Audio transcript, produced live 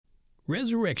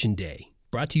Resurrection Day,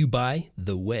 brought to you by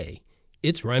The Way.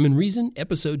 It's Rhyme and Reason,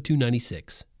 episode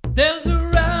 296. There's a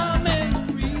rhyme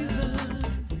and reason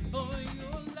for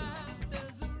your life.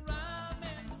 There's a rhyme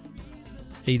and reason.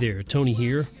 Hey there, Tony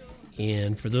here.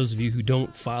 And for those of you who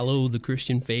don't follow the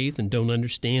Christian faith and don't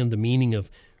understand the meaning of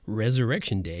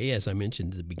Resurrection Day, as I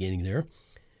mentioned at the beginning there,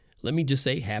 let me just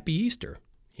say Happy Easter.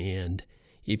 And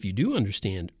if you do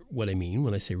understand what I mean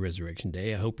when I say Resurrection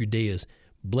Day, I hope your day is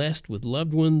blessed with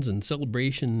loved ones and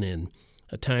celebration and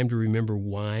a time to remember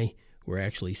why we're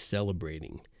actually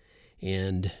celebrating.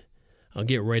 And I'll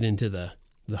get right into the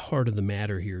heart of the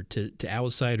matter here. To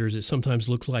outsiders, it sometimes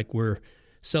looks like we're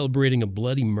celebrating a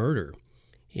bloody murder.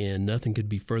 And nothing could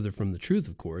be further from the truth,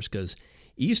 of course, because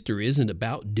Easter isn't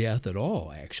about death at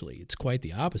all, actually. It's quite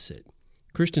the opposite.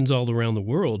 Christians all around the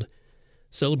world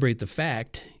celebrate the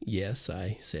fact, yes,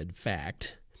 I said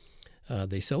fact,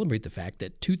 they celebrate the fact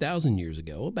that 2,000 years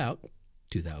ago, about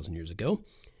 2,000 years ago,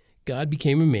 God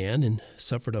became a man and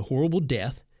suffered a horrible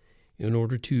death in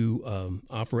order to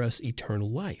offer us eternal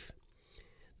life.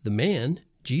 The man,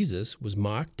 Jesus, was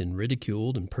mocked and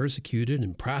ridiculed and persecuted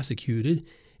and prosecuted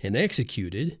and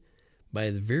executed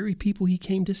by the very people he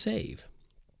came to save.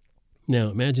 Now,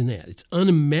 imagine that. It's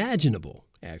unimaginable,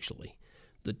 actually,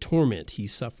 the torment he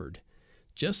suffered,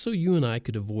 just so you and I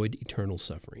could avoid eternal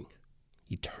suffering.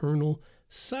 Eternal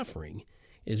suffering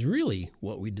is really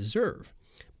what we deserve.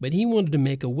 But he wanted to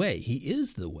make a way. He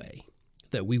is the way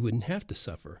that we wouldn't have to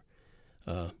suffer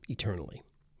eternally.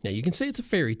 Now, you can say it's a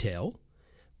fairy tale,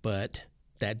 but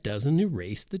that doesn't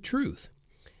erase the truth.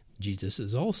 Jesus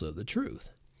is also the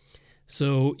truth.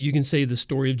 So you can say the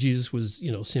story of Jesus was,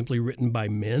 simply written by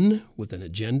men with an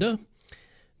agenda,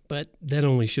 but that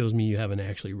only shows me you haven't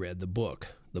actually read the book,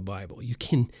 the Bible. You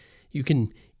can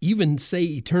even say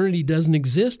eternity doesn't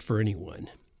exist for anyone,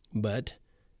 but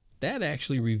that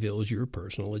actually reveals your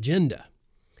personal agenda.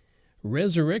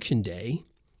 Resurrection Day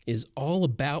is all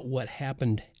about what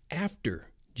happened after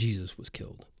Jesus was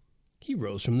killed. He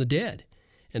rose from the dead,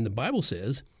 and the Bible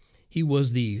says he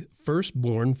was the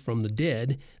firstborn from the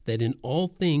dead, that in all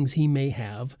things he may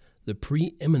have the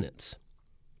preeminence.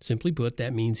 Simply put,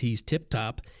 that means he's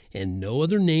tip-top, and no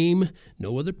other name,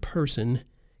 no other person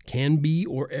can be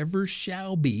or ever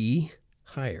shall be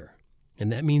higher.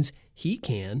 And that means he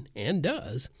can and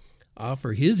does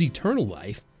offer his eternal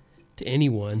life to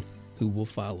anyone who will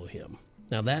follow him.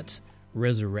 Now that's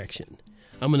resurrection.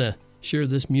 I'm going to share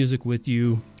this music with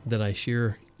you that I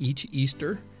share each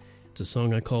Easter. It's a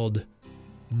song I called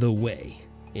The Way,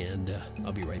 and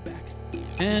I'll be right back.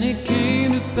 And it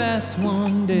came to pass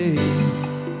one day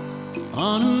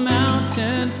on a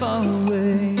mountain far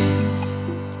away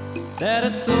that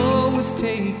a soul was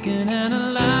taken and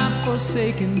a life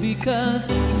forsaken because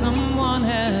someone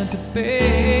had to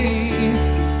pay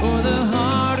for the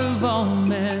heart of all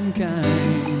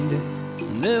mankind.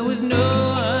 There was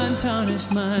no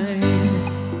untarnished mind.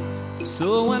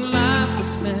 So when life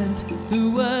was spent, who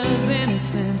was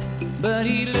innocent, but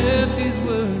he left his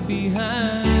word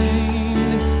behind.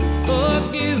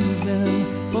 Forgive them,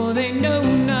 for they know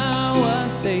not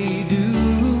what they do.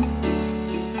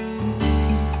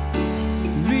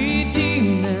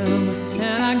 Redeem them,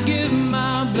 and I give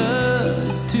my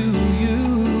blood to you.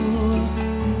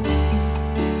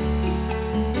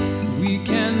 We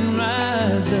can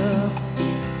rise up,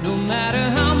 no matter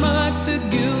how much the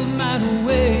guilt might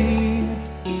weigh.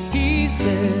 He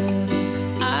said,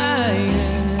 I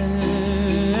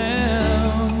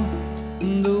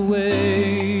am the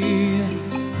way.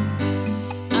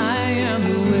 I am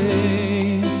the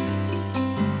way.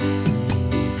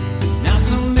 Now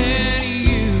so many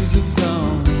years have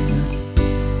gone,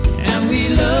 and we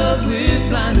love with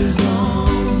blinders on.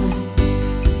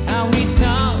 How we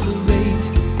tolerate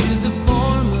is a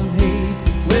form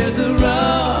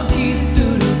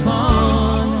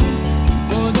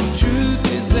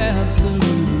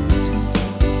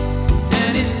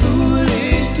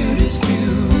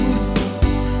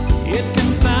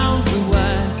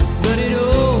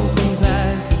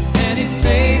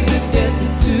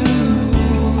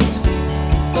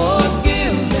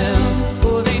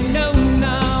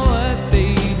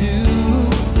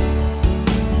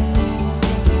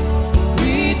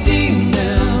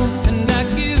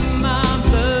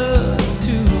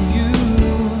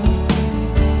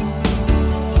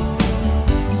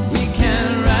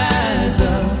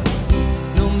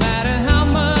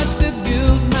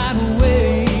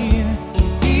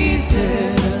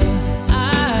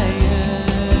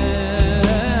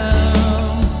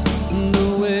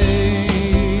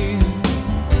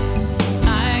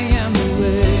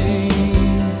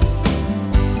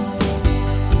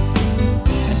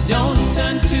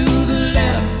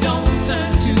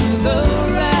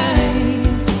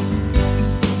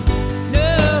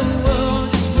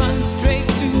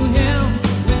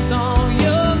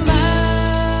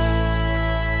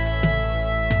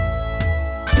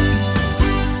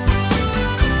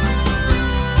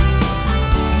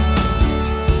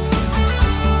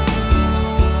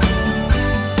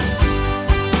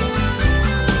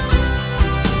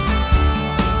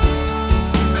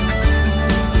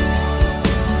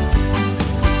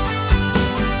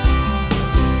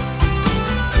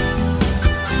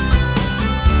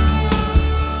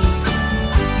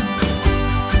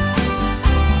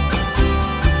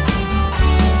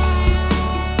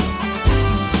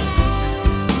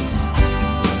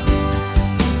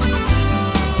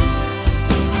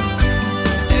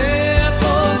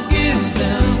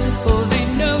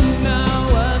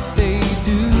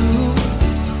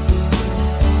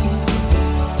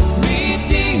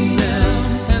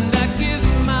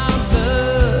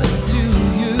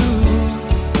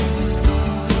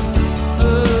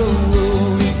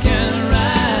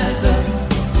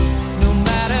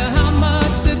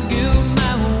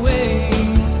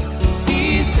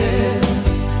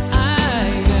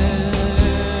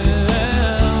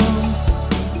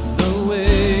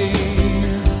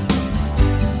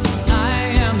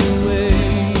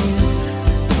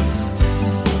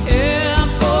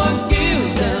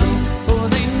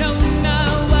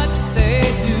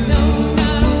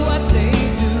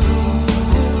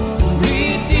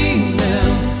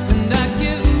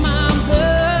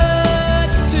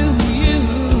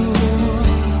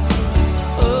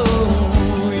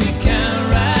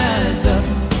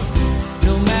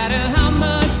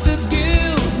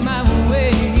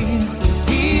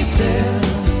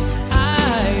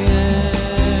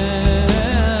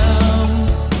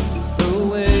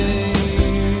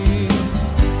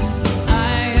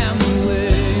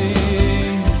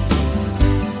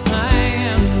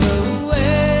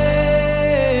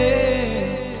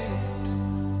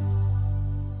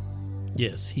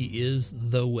Yes, He is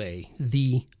the way,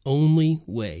 the only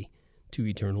way to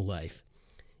eternal life.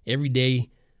 Every day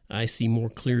I see more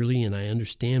clearly and I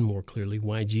understand more clearly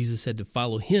why Jesus said to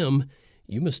follow Him,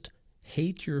 you must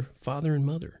hate your father and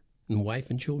mother and wife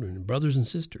and children and brothers and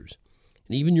sisters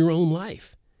and even your own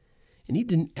life. And He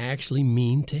didn't actually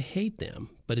mean to hate them,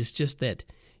 but it's just that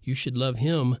you should love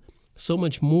Him so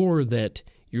much more that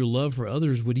your love for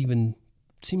others would even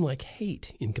seem like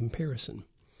hate in comparison.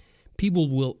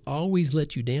 People will always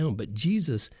let you down, but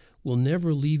Jesus will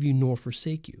never leave you nor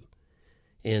forsake you.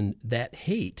 And that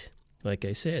hate, like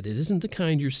I said, it isn't the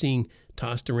kind you're seeing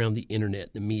tossed around the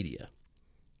internet and the media.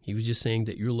 He was just saying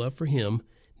that your love for Him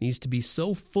needs to be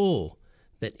so full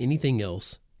that anything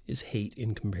else is hate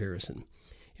in comparison.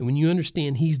 And when you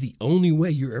understand He's the only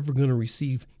way you're ever going to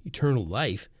receive eternal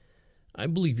life, I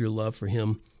believe your love for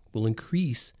Him will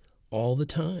increase all the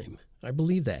time. I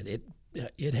believe that.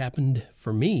 It happened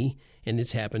for me, and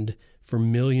it's happened for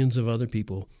millions of other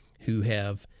people who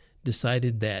have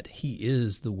decided that He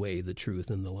is the way, the truth,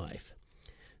 and the life.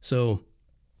 So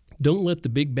don't let the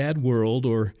big bad world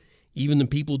or even the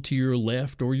people to your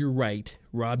left or your right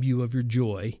rob you of your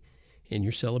joy and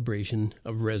your celebration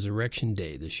of Resurrection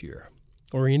Day this year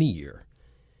or any year.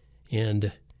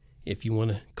 And if you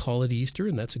want to call it Easter,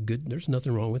 and there's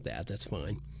nothing wrong with that, that's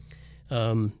fine.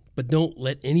 But don't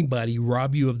let anybody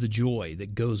rob you of the joy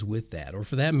that goes with that, or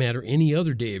for that matter, any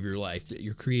other day of your life that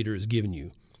your Creator has given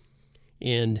you.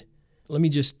 And let me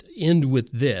just end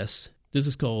with this. This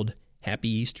is called Happy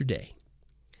Easter Day.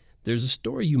 There's a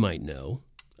story you might know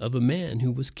of a man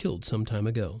who was killed some time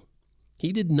ago.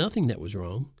 He did nothing that was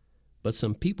wrong, but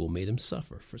some people made him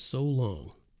suffer for so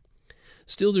long.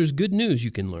 Still, there's good news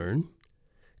you can learn,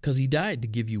 because He died to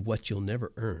give you what you'll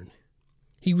never earn.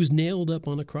 He was nailed up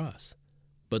on a cross,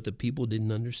 but the people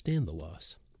didn't understand the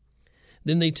loss.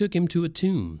 Then they took Him to a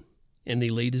tomb, and they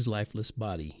laid His lifeless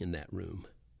body in that room.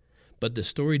 But the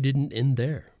story didn't end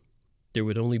there. There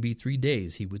would only be 3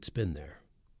 days He would spend there.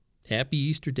 Happy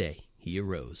Easter Day, He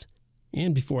arose.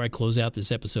 And before I close out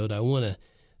this episode, I want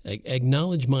to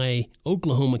acknowledge my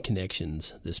Oklahoma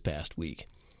connections this past week.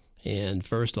 And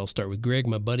first, I'll start with Greg,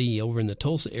 my buddy over in the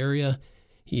Tulsa area.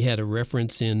 He had a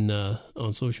reference on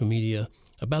social media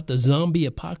about the zombie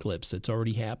apocalypse that's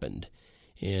already happened.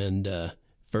 And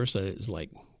first, I was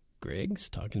like, Greg's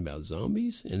talking about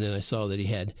zombies? And then I saw that he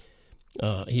had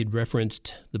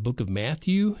referenced the book of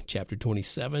Matthew, chapter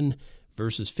 27,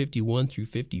 verses 51 through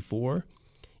 54.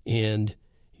 And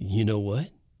you know what?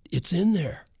 It's in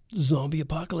there. The zombie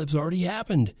apocalypse already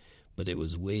happened, but it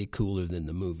was way cooler than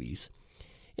the movies.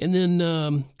 And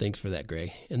then, thanks for that,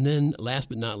 Greg. And then, last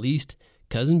but not least,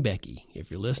 Cousin Becky.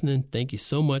 If you're listening, thank you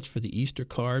so much for the Easter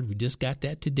card. We just got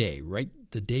that today, right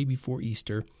the day before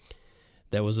Easter.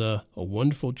 That was a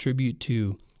wonderful tribute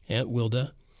to Aunt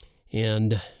Wilda.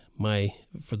 And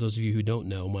for those of you who don't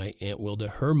know, my Aunt Wilda,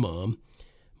 her mom,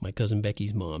 my Cousin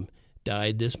Becky's mom,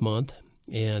 died this month.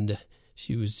 And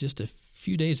she was just a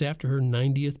few days after her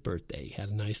 90th birthday. Had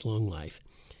a nice long life.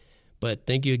 But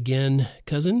thank you again,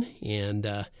 cousin,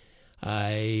 and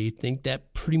I think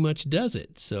that pretty much does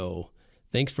it. So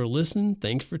thanks for listening.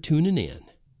 Thanks for tuning in.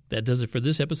 That does it for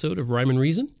this episode of Rhyme and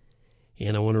Reason.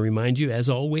 And I want to remind you, as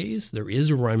always, there is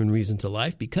a rhyme and reason to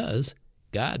life because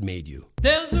God made you.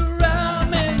 There's a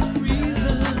rhyme and